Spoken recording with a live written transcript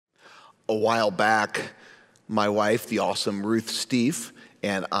A while back, my wife, the awesome Ruth Steve,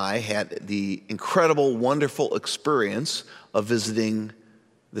 and I had the incredible, wonderful experience of visiting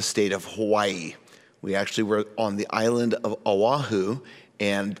the state of Hawaii. We actually were on the island of Oahu,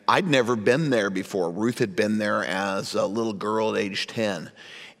 and I'd never been there before. Ruth had been there as a little girl at age 10.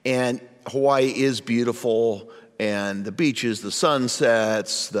 And Hawaii is beautiful, and the beaches, the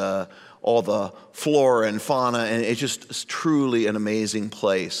sunsets, all the flora and fauna, and it's just truly an amazing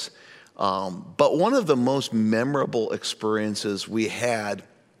place. But one of the most memorable experiences we had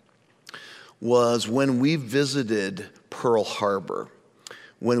was when we visited Pearl Harbor,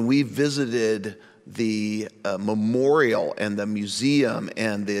 when we visited the memorial and the museum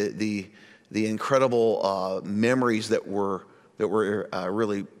and the incredible memories that were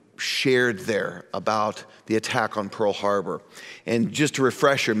really shared there about the attack on Pearl Harbor. And just to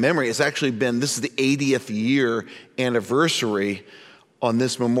refresh your memory, this is the 80th year anniversary on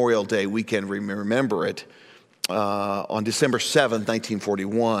this Memorial Day weekend. We remember it. On December 7th,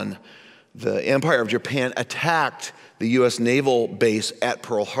 1941, the Empire of Japan attacked the U.S. naval base at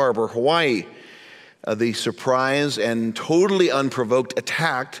Pearl Harbor, Hawaii. The surprise and totally unprovoked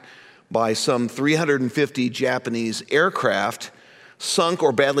attack by some 350 Japanese aircraft sunk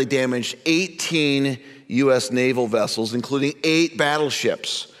or badly damaged 18 U.S. naval vessels, including 8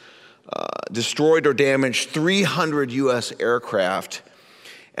 battleships, destroyed or damaged 300 U.S. aircraft,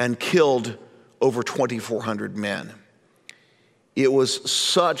 and killed over 2,400 men. It was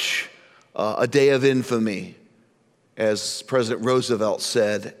such a day of infamy, as President Roosevelt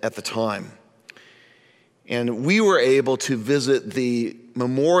said at the time. And we were able to visit the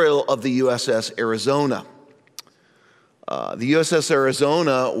memorial of the USS Arizona. The USS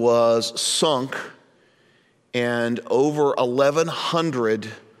Arizona was sunk, and over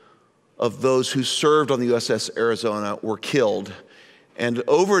 1,100 of those who served on the USS Arizona were killed. And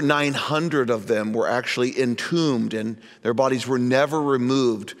over 900 of them were actually entombed, and their bodies were never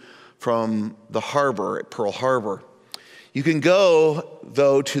removed from the harbor at Pearl Harbor. You can go,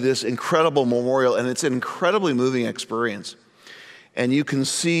 though, to this incredible memorial, and it's an incredibly moving experience. And you can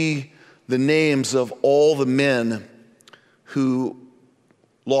see the names of all the men who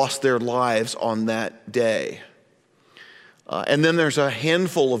lost their lives on that day. And then there's a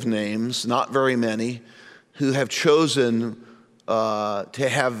handful of names, not very many, who have chosen to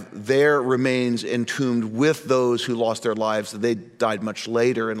have their remains entombed with those who lost their lives. They died much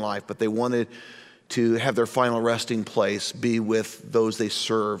later in life, but they wanted to have their final resting place be with those they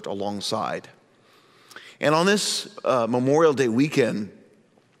served alongside. And on this Memorial Day weekend,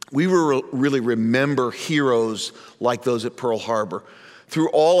 we really remember heroes like those at Pearl Harbor. Through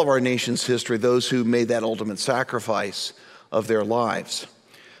all of our nation's history, those who made that ultimate sacrifice of their lives.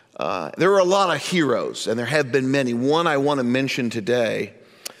 There were a lot of heroes, and there have been many. One I want to mention today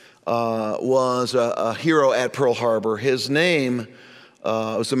was a hero at Pearl Harbor. His name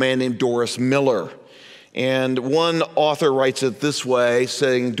was a man named Doris Miller. And one author writes it this way,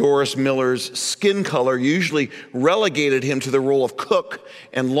 saying Doris Miller's skin color usually relegated him to the role of cook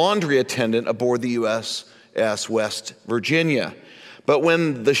and laundry attendant aboard the USS West Virginia. But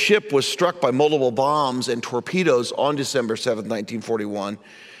when the ship was struck by multiple bombs and torpedoes on December 7, 1941,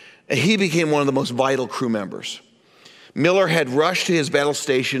 he became one of the most vital crew members. Miller had rushed to his battle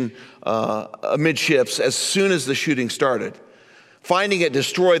station amidships as soon as the shooting started. Finding it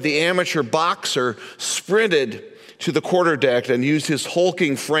destroyed, the amateur boxer sprinted to the quarterdeck and used his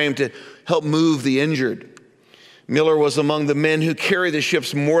hulking frame to help move the injured. Miller was among the men who carried the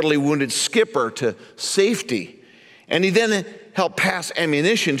ship's mortally wounded skipper to safety, and he then helped pass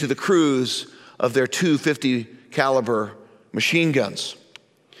ammunition to the crews of their 250 caliber machine guns.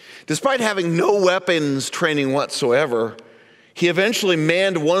 Despite having no weapons training whatsoever, he eventually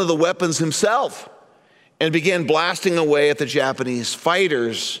manned one of the weapons himself and began blasting away at the Japanese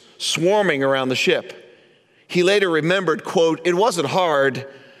fighters swarming around the ship. He later remembered, quote, "It wasn't hard.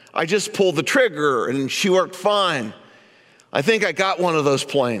 I just pulled the trigger and she worked fine. I think I got one of those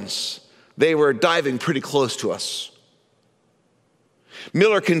planes. They were diving pretty close to us."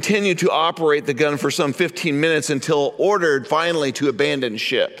 Miller continued to operate the gun for some 15 minutes until ordered finally to abandon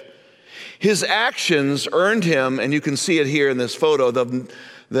ship. His actions earned him, and you can see it here in this photo,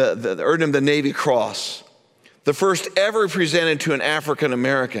 earned him the Navy Cross, the first ever presented to an African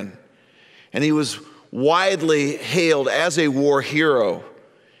American. And he was widely hailed as a war hero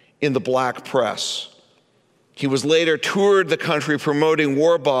in the black press. He was later toured the country promoting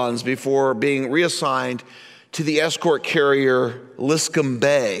war bonds before being reassigned to the escort carrier Liscum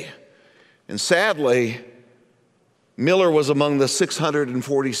Bay. And sadly, Miller was among the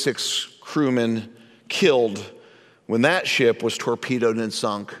 646 crewmen killed when that ship was torpedoed and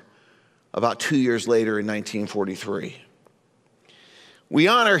sunk about 2 years later in 1943. We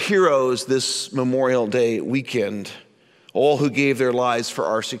honor heroes this Memorial Day weekend, all who gave their lives for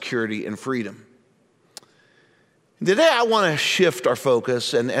our security and freedom. Today I want to shift our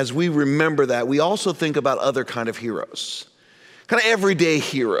focus, and as we remember that, we also think about other kind of heroes, kind of everyday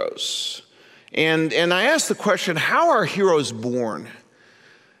heroes. And I ask the question, how are heroes born?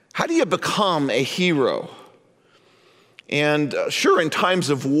 How do you become a hero? And sure, in times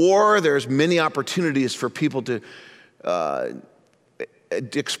of war, there's many opportunities for people to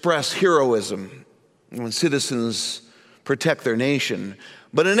express heroism when citizens protect their nation.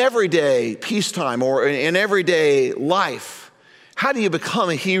 But in everyday peacetime or in everyday life, how do you become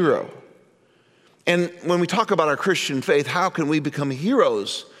a hero? And when we talk about our Christian faith, how can we become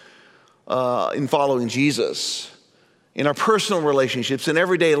heroes in following Jesus? In our personal relationships, in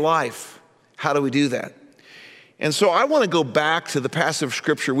everyday life, how do we do that? And so I want to go back to the passage of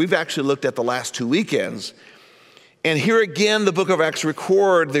Scripture we've actually looked at the last 2 weekends. And here again, the book of Acts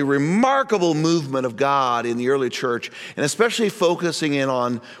record the remarkable movement of God in the early church, and especially focusing in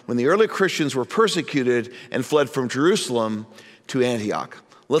on when the early Christians were persecuted and fled from Jerusalem to Antioch.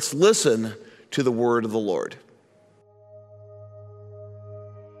 Let's listen to the word of the Lord.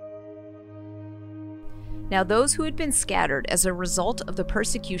 Now those who had been scattered as a result of the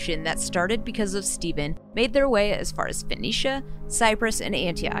persecution that started because of Stephen made their way as far as Phoenicia, Cyprus, and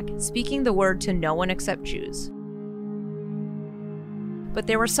Antioch, speaking the word to no one except Jews. But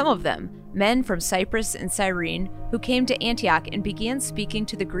there were some of them, men from Cyprus and Cyrene, who came to Antioch and began speaking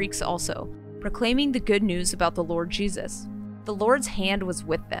to the Greeks also, proclaiming the good news about the Lord Jesus. The Lord's hand was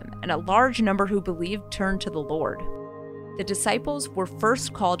with them, and a large number who believed turned to the Lord. The disciples were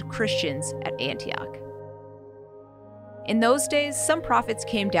first called Christians at Antioch. In those days, some prophets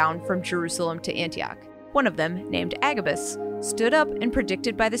came down from Jerusalem to Antioch. One of them, named Agabus, stood up and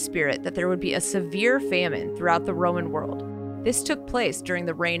predicted by the Spirit that there would be a severe famine throughout the Roman world. This took place during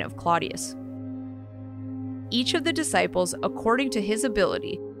the reign of Claudius. Each of the disciples, according to his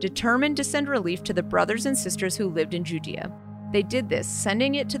ability, determined to send relief to the brothers and sisters who lived in Judea. They did this,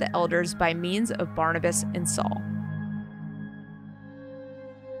 sending it to the elders by means of Barnabas and Saul.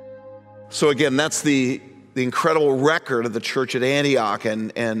 So again, that's the incredible record of the church at Antioch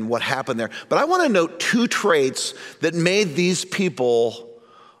and what happened there. But I want to note 2 traits that made these people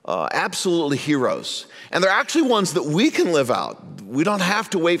absolutely heroes. And they're actually ones that we can live out. We don't have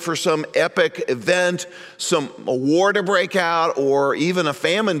to wait for some epic event, a war to break out, or even a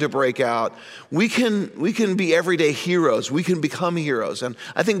famine to break out. We can be everyday heroes. We can become heroes. And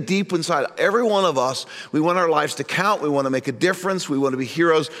I think deep inside every one of us, we want our lives to count. We want to make a difference. We want to be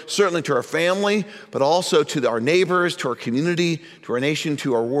heroes, certainly to our family, but also to our neighbors, to our community, to our nation,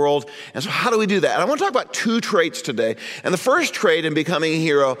 to our world. And so how do we do that? And I want to talk about 2 traits today. And the first trait in becoming a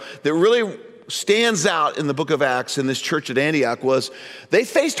hero that really stands out in the book of Acts in this church at Antioch was they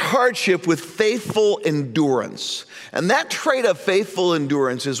faced hardship with faithful endurance. And that trait of faithful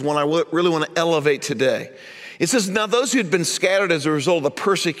endurance is one I really want to elevate today. It says, now those who had been scattered as a result of the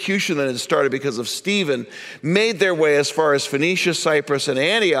persecution that had started because of Stephen made their way as far as Phoenicia, Cyprus, and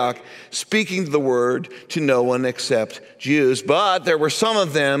Antioch, speaking the word to no one except Jews. But there were some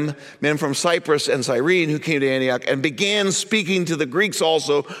of them, men from Cyprus and Cyrene, who came to Antioch and began speaking to the Greeks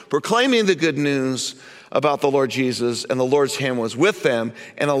also, proclaiming the good news about the Lord Jesus, and the Lord's hand was with them,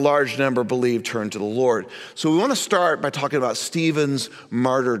 and a large number believed, turned to the Lord. So we want to start by talking about Stephen's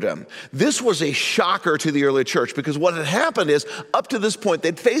martyrdom. This was a shocker to the early church, because what had happened is, up to this point,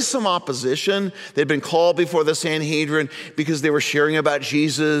 they'd faced some opposition. They'd been called before the Sanhedrin because they were sharing about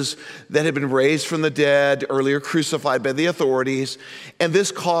Jesus that had been raised from the dead, earlier crucified by the authorities. And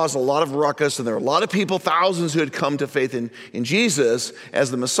this caused a lot of ruckus, and there were a lot of people, thousands, who had come to faith in Jesus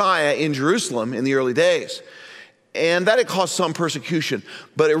as the Messiah in Jerusalem in the early days. And that had caused some persecution,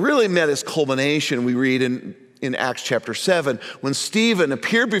 but it really met its culmination, we read in Acts chapter 7, when Stephen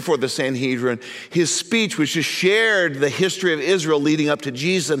appeared before the Sanhedrin. His speech, which just shared the history of Israel leading up to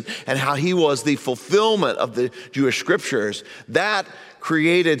Jesus and how he was the fulfillment of the Jewish scriptures, that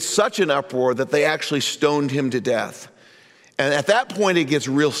created such an uproar that they actually stoned him to death. And at that point, it gets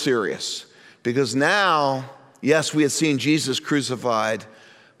real serious, because now, yes, we had seen Jesus crucified,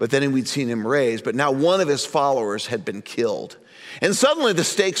 but then we'd seen him raised. But now one of his followers had been killed. And suddenly the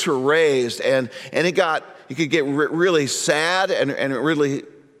stakes were raised, and it could get really sad and really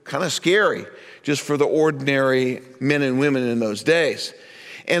kind of scary just for the ordinary men and women in those days.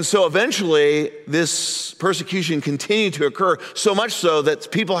 And so eventually this persecution continued to occur, so much so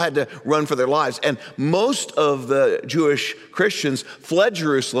that people had to run for their lives. And most of the Jewish Christians fled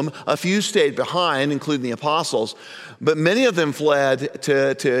Jerusalem. A few stayed behind, including the apostles. But many of them fled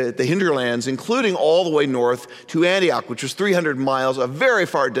to the hinterlands, including all the way north to Antioch, which was 300 miles, a very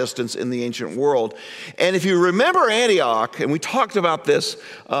far distance in the ancient world. And if you remember Antioch, and we talked about this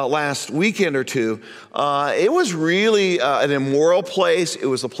last weekend or two, it was really an immoral place. It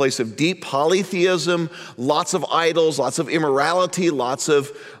was a place of deep polytheism, lots of idols, lots of immorality, lots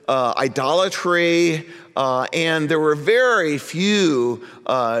of idolatry. And there were very few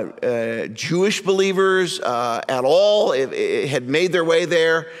Jewish believers at all. It had made their way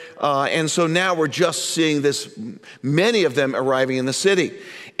there. And so now we're just seeing this, many of them arriving in the city.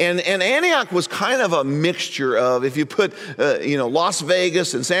 And Antioch was kind of a mixture of, if you put, Las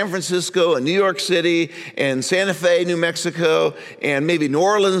Vegas and San Francisco and New York City and Santa Fe, New Mexico, and maybe New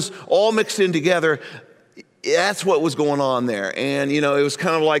Orleans, all mixed in together. That's what was going on there. And, it was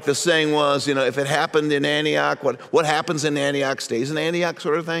kind of like the saying was, if it happened in Antioch, what happens in Antioch stays in Antioch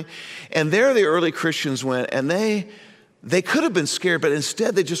sort of thing. And there the early Christians went, and they could have been scared, but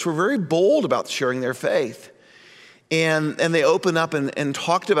instead they just were very bold about sharing their faith. And they opened up and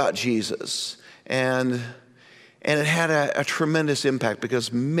talked about Jesus. And it had a tremendous impact because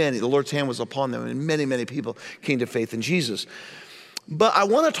the Lord's hand was upon them, and many, many people came to faith in Jesus. But I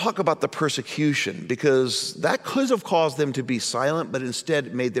want to talk about the persecution because that could have caused them to be silent, but instead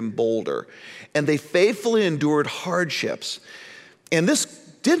it made them bolder. And they faithfully endured hardships. And this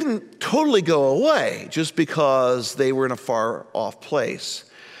didn't totally go away just because they were in a far off place.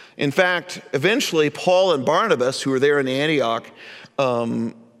 In fact, eventually Paul and Barnabas, who were there in Antioch,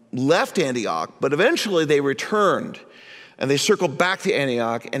 left Antioch, but eventually they returned. And they circled back to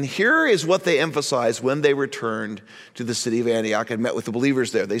Antioch, and here is what they emphasized when they returned to the city of Antioch and met with the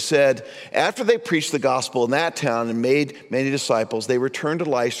believers there. They said, after they preached the gospel in that town and made many disciples, they returned to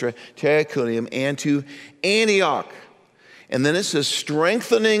Lystra, to Iconium, and to Antioch. And then it says,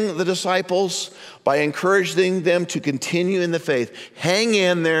 strengthening the disciples by encouraging them to continue in the faith. Hang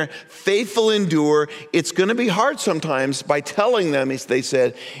in there, faithful endure. It's going to be hard sometimes. By telling them, they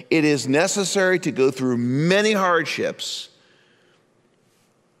said, it is necessary to go through many hardships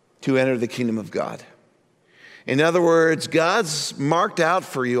to enter the kingdom of God. In other words, God's marked out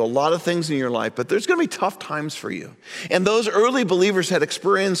for you a lot of things in your life, but there's going to be tough times for you. And those early believers had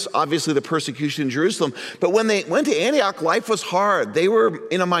experienced, obviously, the persecution in Jerusalem. But when they went to Antioch, life was hard. They were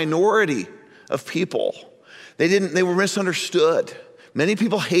in a minority of people. They were misunderstood. Many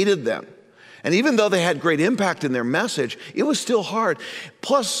people hated them. And even though they had great impact in their message, it was still hard.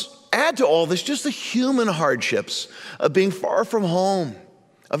 Plus, add to all this just the human hardships of being far from home,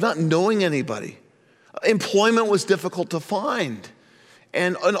 of not knowing anybody. Employment was difficult to find.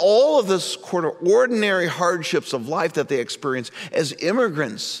 And all of this sort of ordinary hardships of life that they experienced as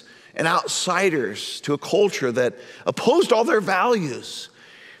immigrants and outsiders to a culture that opposed all their values.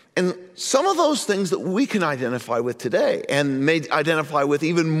 And some of those things that we can identify with today and may identify with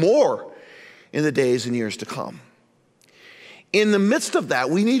even more in the days and years to come. In the midst of that,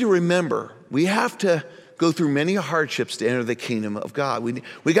 we need to remember we have to go through many hardships to enter the kingdom of God.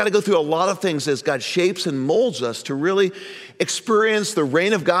 We got to go through a lot of things as God shapes and molds us to really experience the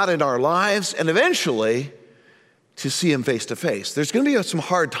reign of God in our lives and eventually to see him face to face. There's going to be some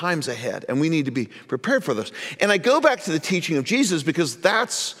hard times ahead, and we need to be prepared for those. And I go back to the teaching of Jesus because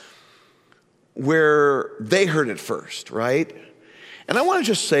that's where they heard it first, right? And I want to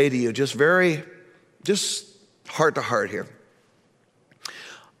just say to you, just heart to heart here.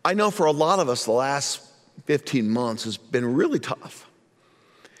 I know for a lot of us, the last 15 months has been really tough.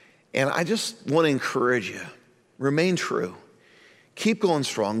 And I just want to encourage you, remain true. Keep going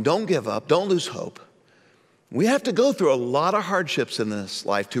strong. Don't give up. Don't lose hope. We have to go through a lot of hardships in this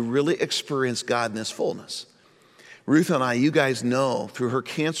life to really experience God in his fullness. Ruth and I, you guys know through her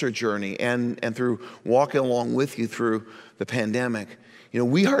cancer journey and through walking along with you through the pandemic,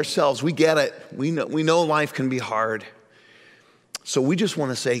 we ourselves, we get it. We know life can be hard. So we just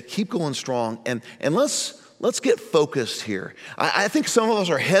want to say, keep going strong, and let's get focused here. I think some of us,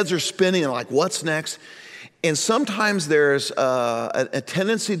 our heads are spinning and like, what's next? And sometimes there's a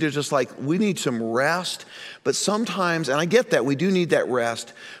tendency to just like, we need some rest. But sometimes, and I get that, we do need that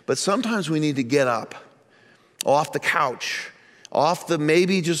rest, but sometimes we need to get up off the couch, off the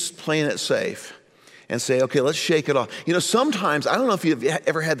maybe just playing it safe, and say, okay, let's shake it off. Sometimes, I don't know if you've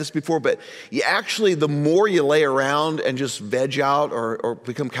ever had this before, but you actually, the more you lay around and just veg out or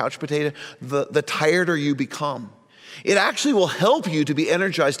become couch potato, the tireder you become. It actually will help you to be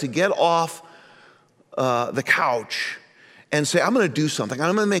energized to get off the couch and say, I'm going to do something.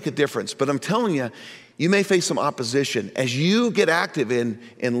 I'm going to make a difference. But I'm telling you, you may face some opposition. As you get active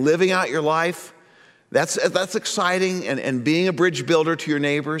in living out your life, that's exciting, and being a bridge builder to your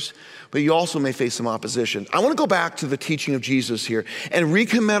neighbors, but you also may face some opposition. I want to go back to the teaching of Jesus here and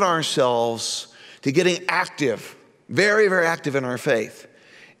recommit ourselves to getting active, very, very active in our faith,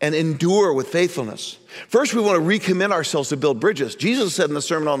 and endure with faithfulness. First, we want to recommit ourselves to build bridges. Jesus said in the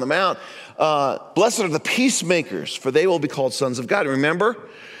Sermon on the Mount, blessed are the peacemakers, for they will be called sons of God. Remember?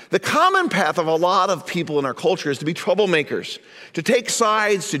 The common path of a lot of people in our culture is to be troublemakers, to take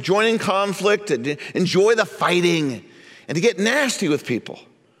sides, to join in conflict, to enjoy the fighting, and to get nasty with people.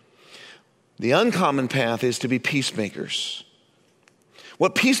 The uncommon path is to be peacemakers.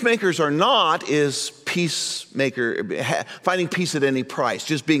 What peacemakers are not is finding peace at any price,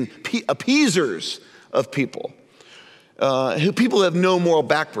 just being appeasers of people, people have no moral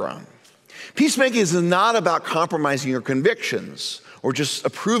background. Peacemaking is not about compromising your convictions or just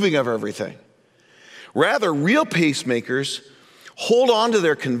approving of everything. Rather, real peacemakers hold on to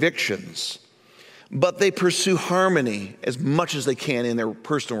their convictions, but they pursue harmony as much as they can in their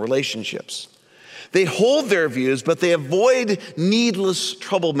personal relationships. They hold their views, but they avoid needless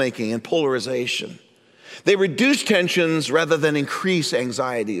troublemaking and polarization. They reduce tensions rather than increase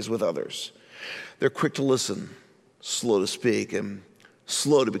anxieties with others. They're quick to listen, slow to speak, and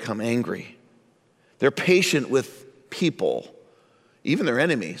slow to become angry. They're patient with people, even their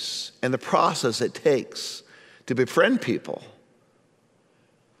enemies, and the process it takes to befriend people.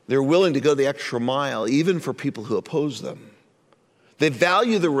 They're willing to go the extra mile, even for people who oppose them. They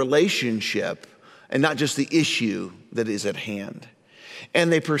value the relationship and not just the issue that is at hand.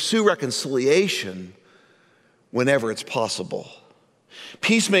 And they pursue reconciliation whenever it's possible.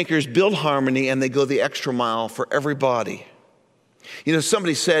 Peacemakers build harmony, and they go the extra mile for everybody. You know,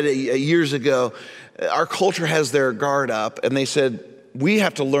 somebody said years ago, our culture has their guard up, and they said, we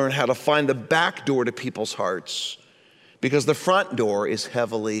have to learn how to find the back door to people's hearts because the front door is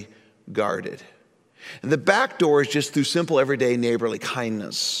heavily guarded. And the back door is just through simple, everyday, neighborly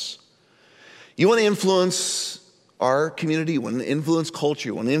kindness. You want to influence our community, you want to influence culture,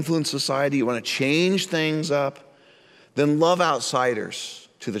 you want to influence society, you want to change things up, then love outsiders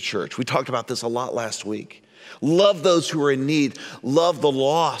to the church. We talked about this a lot last week. Love those who are in need. Love the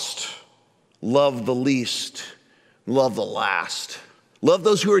lost. Love the least. Love the last. Love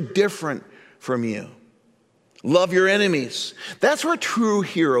those who are different from you. Love your enemies. That's where true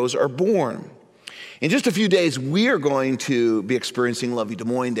heroes are born. In just a few days, we are going to be experiencing Love You Des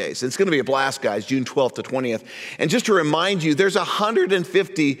Moines Days. It's going to be a blast, guys, June 12th to 20th. And just to remind you, there's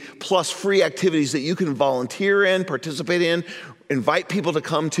 150 plus free activities that you can volunteer in, participate in, invite people to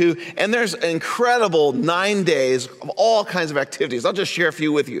come to. And there's an incredible 9 days of all kinds of activities. I'll just share a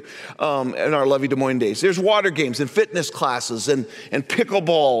few with you in our Love You Des Moines Days. There's water games and fitness classes and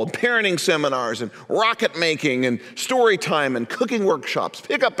pickleball and parenting seminars and rocket making and story time and cooking workshops,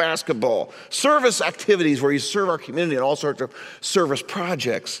 pickup basketball, service activities where you serve our community and all sorts of service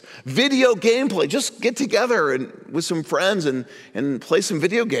projects, video gameplay. Just get together with some friends and play some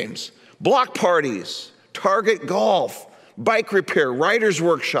video games, block parties, Target golf, bike repair, writers'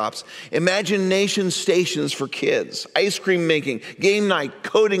 workshops, imagination stations for kids, ice cream making, game night,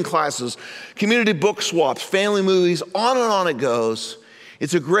 coding classes, community book swaps, family movies, on it goes.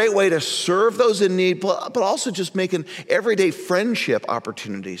 It's a great way to serve those in need, but also just making everyday friendship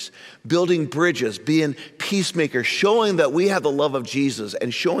opportunities, building bridges, being peacemakers, showing that we have the love of Jesus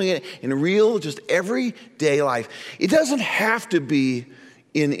and showing it in real, just everyday life. It doesn't have to be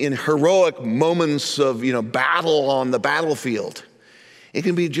in heroic moments of, battle on the battlefield. It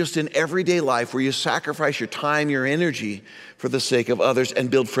can be just in everyday life where you sacrifice your time, your energy for the sake of others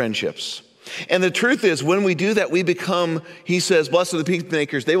and build friendships. And the truth is, when we do that, we become, he says, blessed are the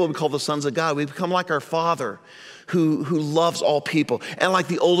peacemakers, they will be called the sons of God. We become like our Father who loves all people, and like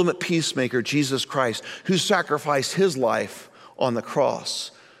the ultimate peacemaker, Jesus Christ, who sacrificed his life on the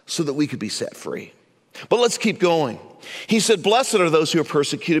cross so that we could be set free. But let's keep going. He said, blessed are those who are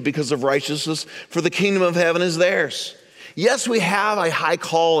persecuted because of righteousness, for the kingdom of heaven is theirs. Yes, we have a high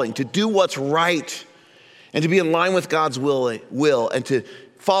calling to do what's right and to be in line with God's will and to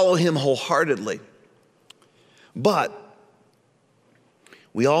follow him wholeheartedly. But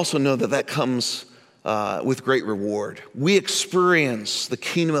we also know that comes with great reward. We experience the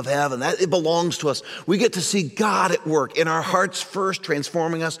kingdom of heaven. It belongs to us. We get to see God at work in our hearts first,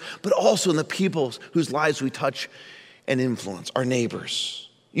 transforming us, but also in the people whose lives we touch and influence, our neighbors.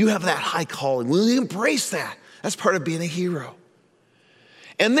 You have that high calling. Will you embrace that? That's part of being a hero.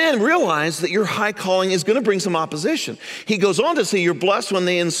 And then realize that your high calling is going to bring some opposition. He goes on to say, you're blessed when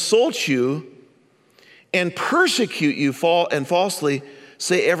they insult you and persecute you and falsely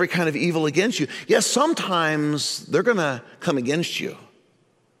say every kind of evil against you. Yes, sometimes they're going to come against you.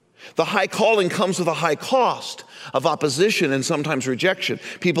 The high calling comes with a high cost of opposition and sometimes rejection.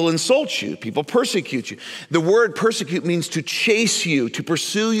 People insult you. People persecute you. The word persecute means to chase you, to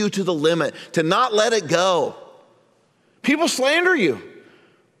pursue you to the limit, to not let it go. People slander you.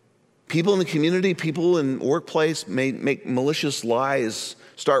 People in the community, people in workplace may make malicious lies,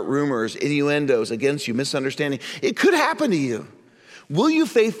 start rumors, innuendos against you, misunderstanding. It could happen to you. Will you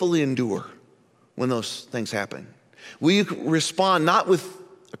faithfully endure when those things happen? Will you respond not with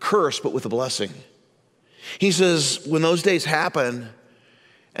a curse, but with a blessing? He says, when those days happen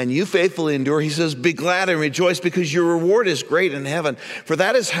and you faithfully endure, he says, be glad and rejoice because your reward is great in heaven. For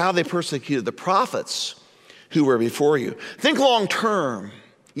that is how they persecuted the prophets who were before you. Think long term.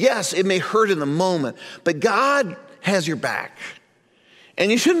 Yes, it may hurt in the moment, but God has your back.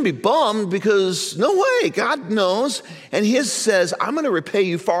 And you shouldn't be bummed because no way, God knows. And he says, I'm going to repay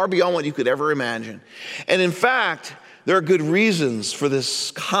you far beyond what you could ever imagine. And in fact, there are good reasons for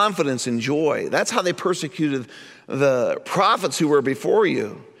this confidence and joy. That's how they persecuted the prophets who were before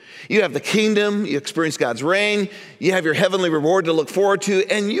you. You have the kingdom, you experience God's reign, you have your heavenly reward to look forward to,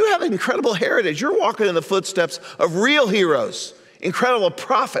 and you have an incredible heritage. You're walking in the footsteps of real heroes, incredible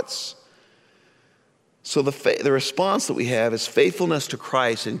prophets. So the response that we have is faithfulness to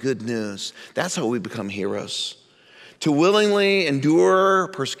Christ and good news. That's how we become heroes. To willingly endure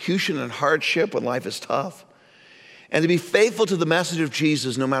persecution and hardship when life is tough. And to be faithful to the message of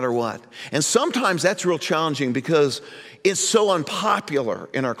Jesus no matter what. And sometimes that's real challenging because it's so unpopular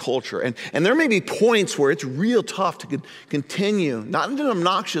in our culture. And there may be points where it's real tough to continue, not in an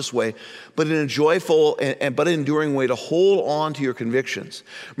obnoxious way, but in a joyful but enduring way to hold on to your convictions.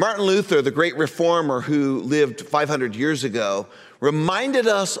 Martin Luther, the great reformer who lived 500 years ago, reminded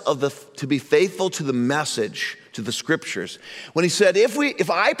us to be faithful to the message, to the scriptures, when he said, if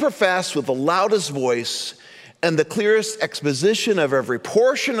I profess with the loudest voice and the clearest exposition of every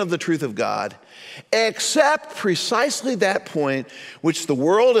portion of the truth of God, except precisely that point which the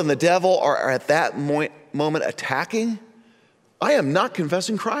world and the devil are at that moment attacking, I am not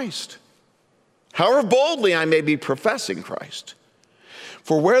confessing Christ. However boldly I may be professing Christ.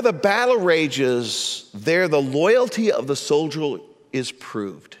 For where the battle rages, there the loyalty of the soldier is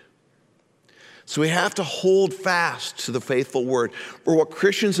proved. So we have to hold fast to the faithful word. For what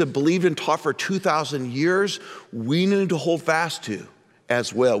Christians have believed and taught for 2,000 years, we need to hold fast to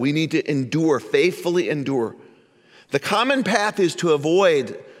as well. We need to endure, faithfully endure. The common path is to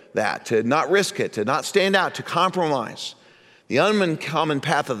avoid that, to not risk it, to not stand out, to compromise. The uncommon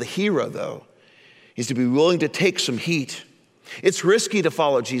path of the hero, though, is to be willing to take some heat. It's risky to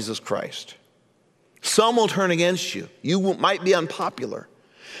follow Jesus Christ. Some will turn against you. You might be unpopular.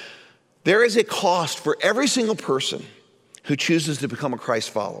 There is a cost for every single person who chooses to become a Christ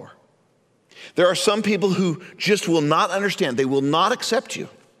follower. There are some people who just will not understand. They will not accept you.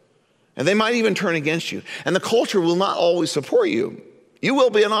 And they might even turn against you. And the culture will not always support you. You will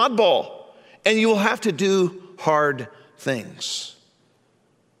be an oddball. And you will have to do hard things.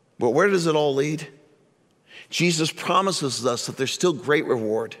 But where does it all lead? Jesus promises us that there's still great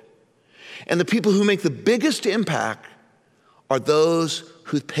reward. And the people who make the biggest impact are those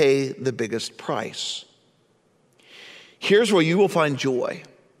who pay the biggest price. Here's where you will find joy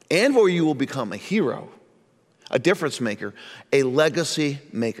and where you will become a hero, a difference maker, a legacy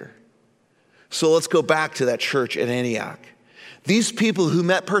maker. So let's go back to that church at Antioch. These people who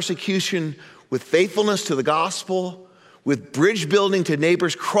met persecution with faithfulness to the gospel, with bridge building to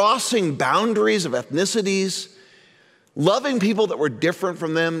neighbors, crossing boundaries of ethnicities, loving people that were different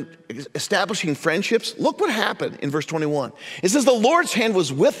from them, establishing friendships. Look what happened in verse 21. It says, the Lord's hand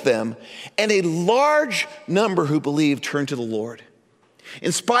was with them, and a large number who believed turned to the Lord.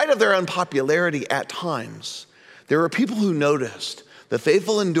 In spite of their unpopularity at times, there were people who noticed the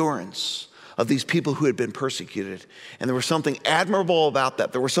faithful endurance of these people who had been persecuted. And there was something admirable about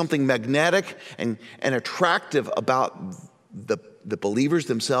that. There was something magnetic and attractive about the believers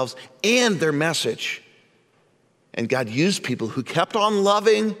themselves and their message. And God used people who kept on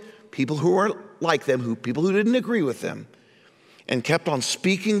loving people who weren't like them, people who didn't agree with them, and kept on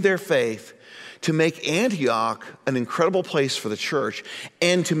speaking their faith to make Antioch an incredible place for the church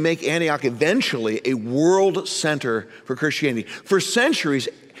and to make Antioch eventually a world center for Christianity. For centuries,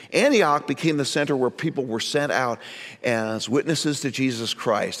 Antioch became the center where people were sent out as witnesses to Jesus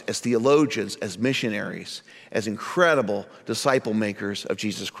Christ, as theologians, as missionaries, as incredible disciple makers of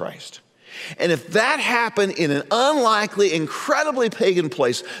Jesus Christ. And if that happened in an unlikely, incredibly pagan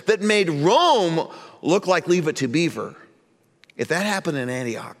place that made Rome look like Leave It to Beaver, if that happened in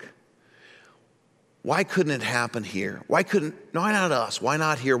Antioch, Why couldn't it happen here? Why not us? Why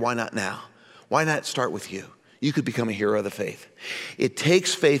not here? Why not now? Why not start with you? You could become a hero of the faith. It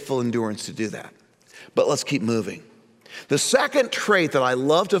takes faithful endurance to do that. But let's keep moving. The second trait that I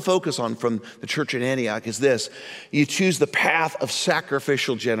love to focus on from the church in Antioch is this: you choose the path of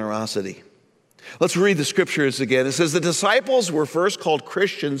sacrificial generosity. Let's read the scriptures again. It says, the disciples were first called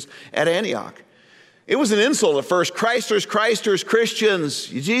Christians at Antioch. It was an insult at first. Christers,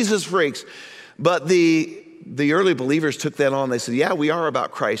 Christians, you Jesus freaks. But the early believers took that on. They said, yeah, we are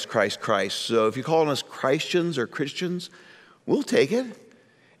about Christ. So if you're calling us Christians or Christians, we'll take it.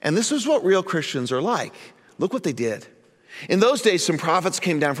 And this is what real Christians are like. Look what they did. In those days, some prophets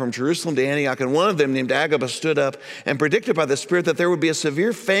came down from Jerusalem to Antioch, and one of them, named Agabus, stood up and predicted by the Spirit that there would be a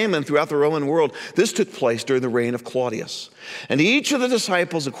severe famine throughout the Roman world. This took place during the reign of Claudius. And each of the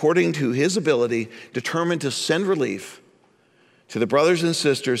disciples, according to his ability, determined to send relief to the brothers and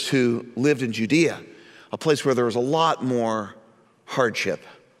sisters who lived in Judea, a place where there was a lot more hardship.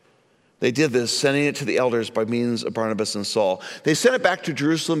 They did this, sending it to the elders by means of Barnabas and Saul. They sent it back to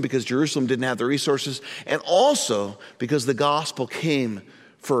Jerusalem because Jerusalem didn't have the resources, and also because the gospel came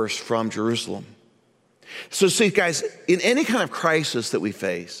first from Jerusalem. So see, guys, in any kind of crisis that we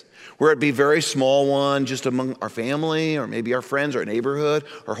face, where it be a very small one, just among our family, or maybe our friends, our neighborhood,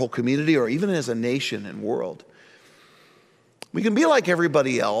 our whole community, or even as a nation and world, we can be like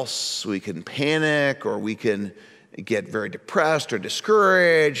everybody else. We can panic, or we can get very depressed or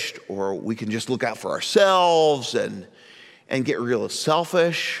discouraged, or we can just look out for ourselves and get real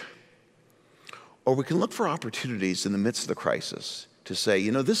selfish. Or we can look for opportunities in the midst of the crisis to say,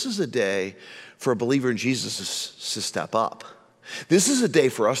 you know, this is a day for a believer in Jesus to step up. This is a day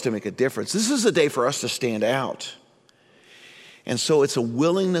for us to make a difference. This is a day for us to stand out. And so it's a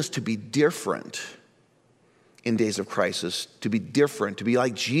willingness to be different in days of crisis, to be different, to be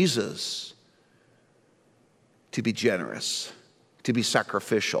like Jesus, to be generous, to be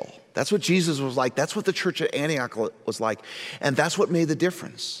sacrificial. That's what Jesus was like. That's what the church at Antioch was like. And that's what made the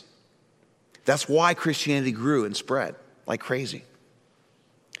difference. That's why Christianity grew and spread like crazy.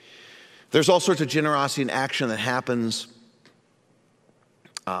 There's all sorts of generosity and action that happens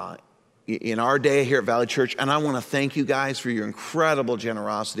in our day here at Valley Church. And I want to thank you guys for your incredible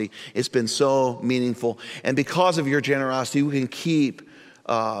generosity. It's been so meaningful. And because of your generosity, we can keep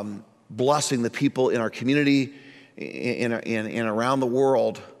blessing the people in our community and around the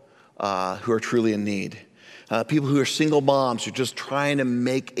world who are truly in need. People who are single moms who are just trying to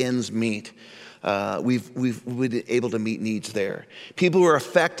make ends meet. We've been able to meet needs there. People who are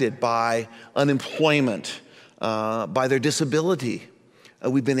affected by unemployment, by their disability.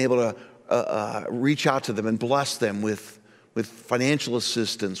 We've been able to reach out to them and bless them with financial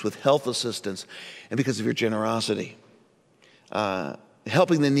assistance, with health assistance, and because of your generosity.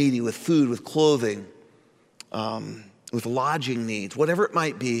 Helping the needy with food, with clothing, with lodging needs, whatever it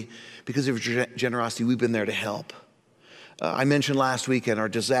might be, because of your generosity, we've been there to help. I mentioned last weekend our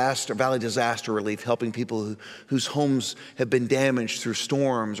Valley Disaster Relief, helping people whose homes have been damaged through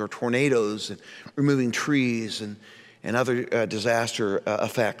storms or tornadoes, and removing trees and other disaster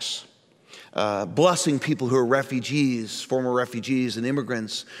effects. Blessing people who are refugees, former refugees and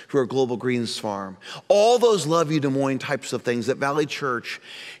immigrants who are Global Greens Farm. All those Love You Des Moines types of things that Valley Church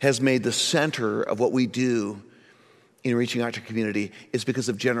has made the center of what we do in reaching out to community is because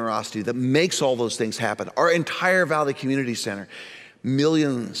of generosity that makes all those things happen. Our entire Valley Community Center,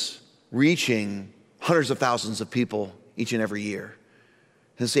 millions reaching hundreds of thousands of people each and every year.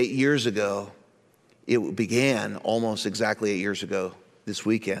 Since 8 years ago, it began almost exactly 8 years ago this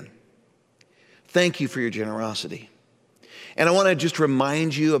weekend. Thank you for your generosity. And I want to just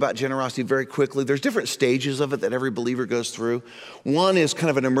remind you about generosity very quickly. There's different stages of it that every believer goes through. One is kind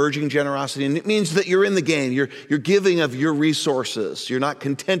of an emerging generosity, and it means that you're in the game. You're giving of your resources. You're not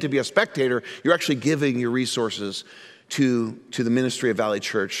content to be a spectator. You're actually giving your resources to the ministry of Valley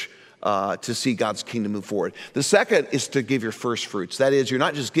Church to see God's kingdom move forward. The second is to give your first fruits. That is, you're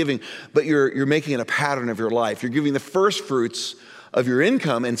not just giving, but you're making it a pattern of your life. You're giving the first fruits of your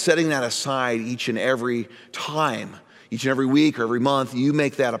income and setting that aside each and every time. Each and every week or every month, you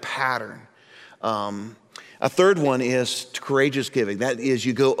make that a pattern. A third one is courageous giving. That is,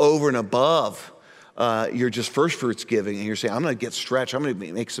 you go over and above your just first fruits giving, and you're saying, I'm going to get stretched. I'm going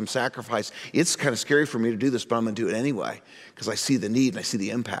to make some sacrifice. It's kind of scary for me to do this, but I'm going to do it anyway because I see the need and I see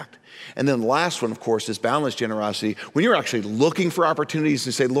the impact. And then the last one, of course, is boundless generosity. When you're actually looking for opportunities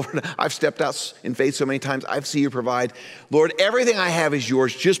to say, Lord, I've stepped out in faith so many times. I've seen you provide. Lord, everything I have is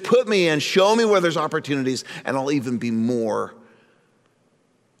yours. Just put me in. Show me where there's opportunities, and I'll even be more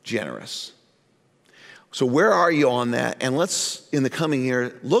generous. So where are you on that? And let's, in the coming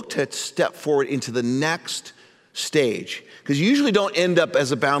year, look to step forward into the next stage. Because you usually don't end up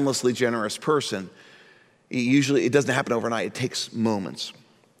as a boundlessly generous person. It doesn't happen overnight. It takes moments.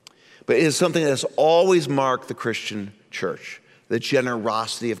 But it is something that has always marked the Christian church, the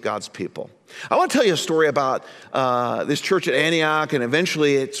generosity of God's people. I want to tell you a story about this church at Antioch, and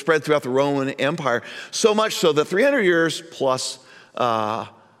eventually it spread throughout the Roman Empire, so much so that 300 years plus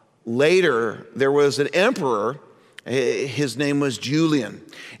later, there was an emperor. His name was Julian.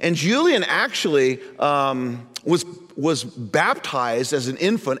 And Julian actually was baptized as an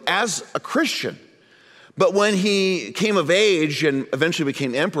infant as a Christian. But when he came of age and eventually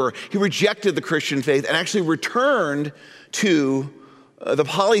became emperor, he rejected the Christian faith and actually returned to the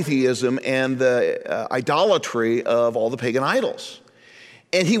polytheism and the idolatry of all the pagan idols.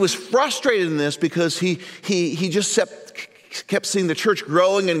 And he was frustrated in this because he just kept seeing the church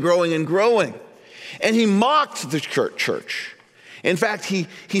growing and growing and growing. And he mocked the church. In fact,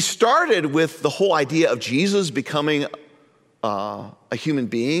 he started with the whole idea of Jesus becoming a human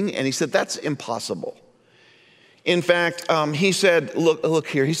being, and he said, that's impossible. In fact, he said, look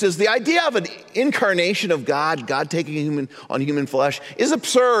here. He says, the idea of an incarnation of God taking on human flesh, is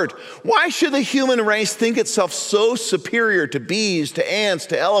absurd. Why should the human race think itself so superior to bees, to ants,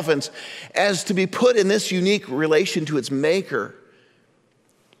 to elephants, as to be put in this unique relation to its maker?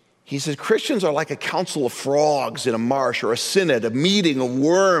 He says, Christians are like a council of frogs in a marsh, or a synod, a meeting of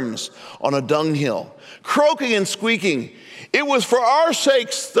worms on a dunghill, croaking and squeaking. It was for our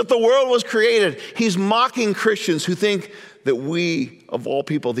sakes that the world was created. He's mocking Christians who think that we, of all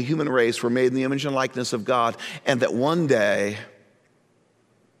people, the human race, were made in the image and likeness of God, and that one day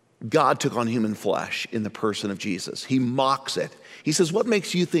God took on human flesh in the person of Jesus. He mocks it. He says, what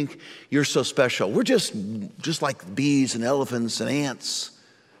makes you think you're so special? We're just like bees and elephants and ants.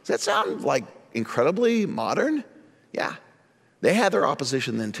 Does that sound like incredibly modern? Yeah, they had their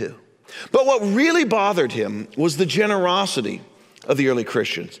opposition then too. But what really bothered him was the generosity of the early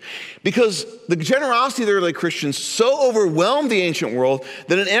Christians. Because the generosity of the early Christians so overwhelmed the ancient world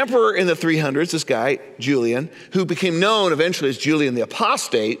that an emperor in the 300s, this guy, Julian, who became known eventually as Julian the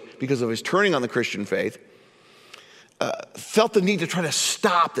Apostate because of his turning on the Christian faith, felt the need to try to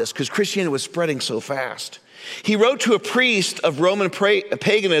stop this because Christianity was spreading so fast. He wrote to a priest of Roman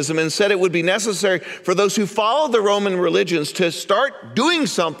paganism and said it would be necessary for those who followed the Roman religions to start doing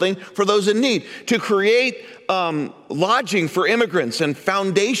something for those in need, to create lodging for immigrants and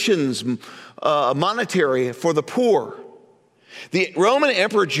foundations, monetary for the poor. The Roman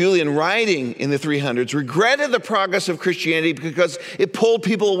Emperor Julian, writing in the 300s, regretted the progress of Christianity because it pulled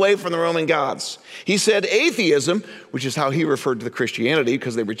people away from the Roman gods. He said atheism, which is how he referred to the Christianity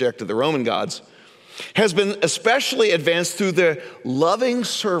because they rejected the Roman gods, has been especially advanced through the loving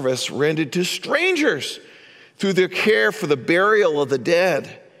service rendered to strangers, through their care for the burial of the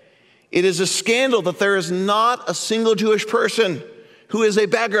dead. It is a scandal that there is not a single Jewish person who is a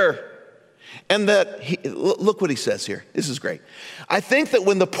beggar. And that, look what he says here. This is great. I think that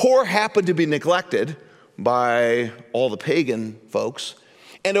when the poor happen to be neglected by all the pagan folks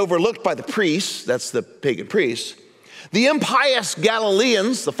and overlooked by the priests, that's the pagan priests, the impious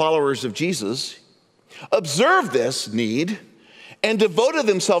Galileans, the followers of Jesus, observed this need and devoted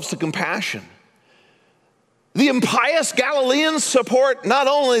themselves to compassion. The impious Galileans support not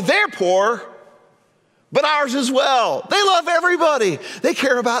only their poor, but ours as well. They love everybody. They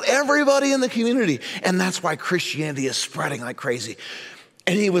care about everybody in the community. And that's why Christianity is spreading like crazy.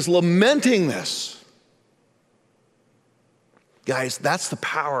 And he was lamenting this. Guys, that's the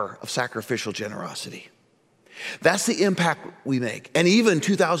power of sacrificial generosity. That's the impact we make. And even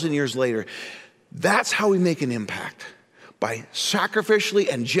 2,000 years later, that's how we make an impact. By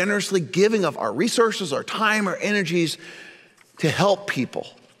sacrificially and generously giving of our resources, our time, our energies to help people,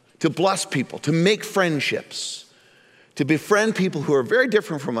 to bless people, to make friendships, to befriend people who are very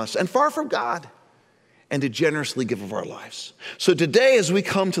different from us and far from God, and to generously give of our lives. So today, as we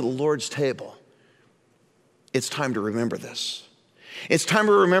come to the Lord's table, it's time to remember this. It's time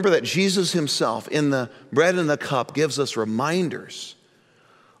to remember that Jesus himself, in the bread and the cup, gives us reminders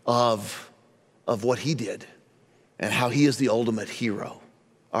of what he did and how he is the ultimate hero,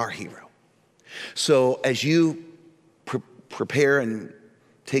 our hero. So as you prepare and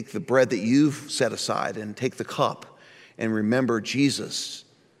take the bread that you've set aside and take the cup and remember Jesus,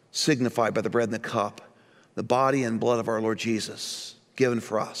 signified by the bread and the cup, the body and blood of our Lord Jesus, given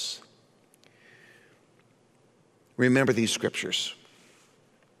for us. Remember these scriptures.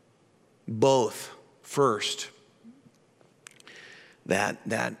 Both, first, that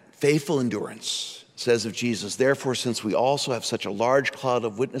faithful endurance says of Jesus, therefore, since we also have such a large cloud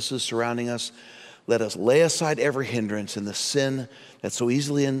of witnesses surrounding us, Let us lay aside every hindrance and the sin that so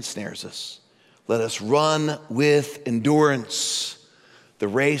easily ensnares us. Let us run with endurance the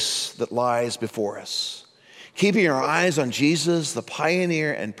race that lies before us, keeping our eyes on Jesus, the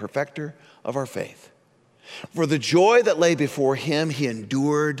pioneer and perfecter of our faith. For the joy that lay before him, he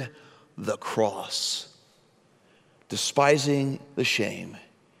endured the cross, despising the shame,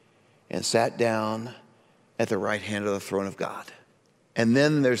 and sat down at the right hand of the throne of God. And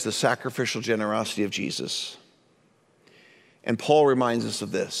then there's the sacrificial generosity of Jesus. And Paul reminds us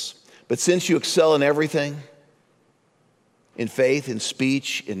of this. But since you excel in everything, in faith, in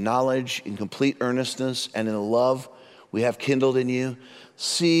speech, in knowledge, in complete earnestness, and in the love we have kindled in you,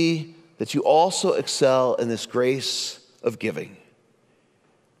 see that you also excel in this grace of giving.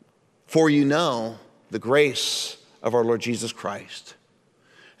 For you know the grace of our Lord Jesus Christ,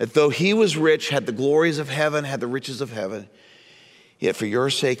 that though he was rich, had the glories of heaven, had the riches of heaven, yet for your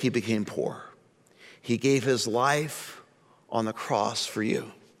sake he became poor. He gave his life on the cross for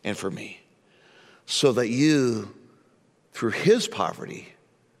you and for me, so that you, through his poverty,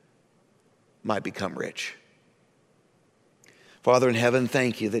 might become rich. Father in heaven,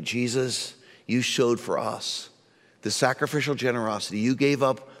 thank you that Jesus, you showed for us the sacrificial generosity. You gave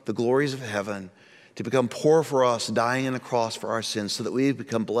up the glories of heaven to become poor for us, dying on the cross for our sins, so that we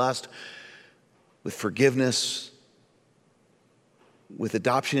become blessed with forgiveness, with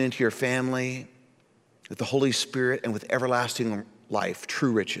adoption into your family, with the Holy Spirit, and with everlasting life,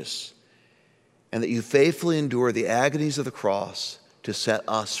 true riches. And that you faithfully endure the agonies of the cross to set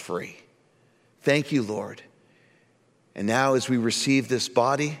us free. Thank you, Lord. And now as we receive this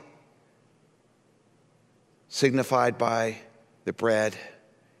body, signified by the bread,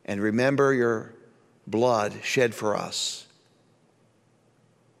 and remember your blood shed for us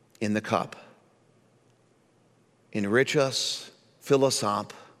in the cup, enrich us, fill us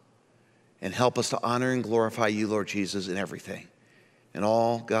up, and help us to honor and glorify you, Lord Jesus, in everything. And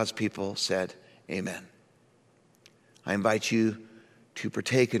all God's people said, amen. I invite you to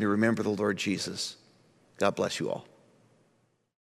partake and to remember the Lord Jesus. God bless you all.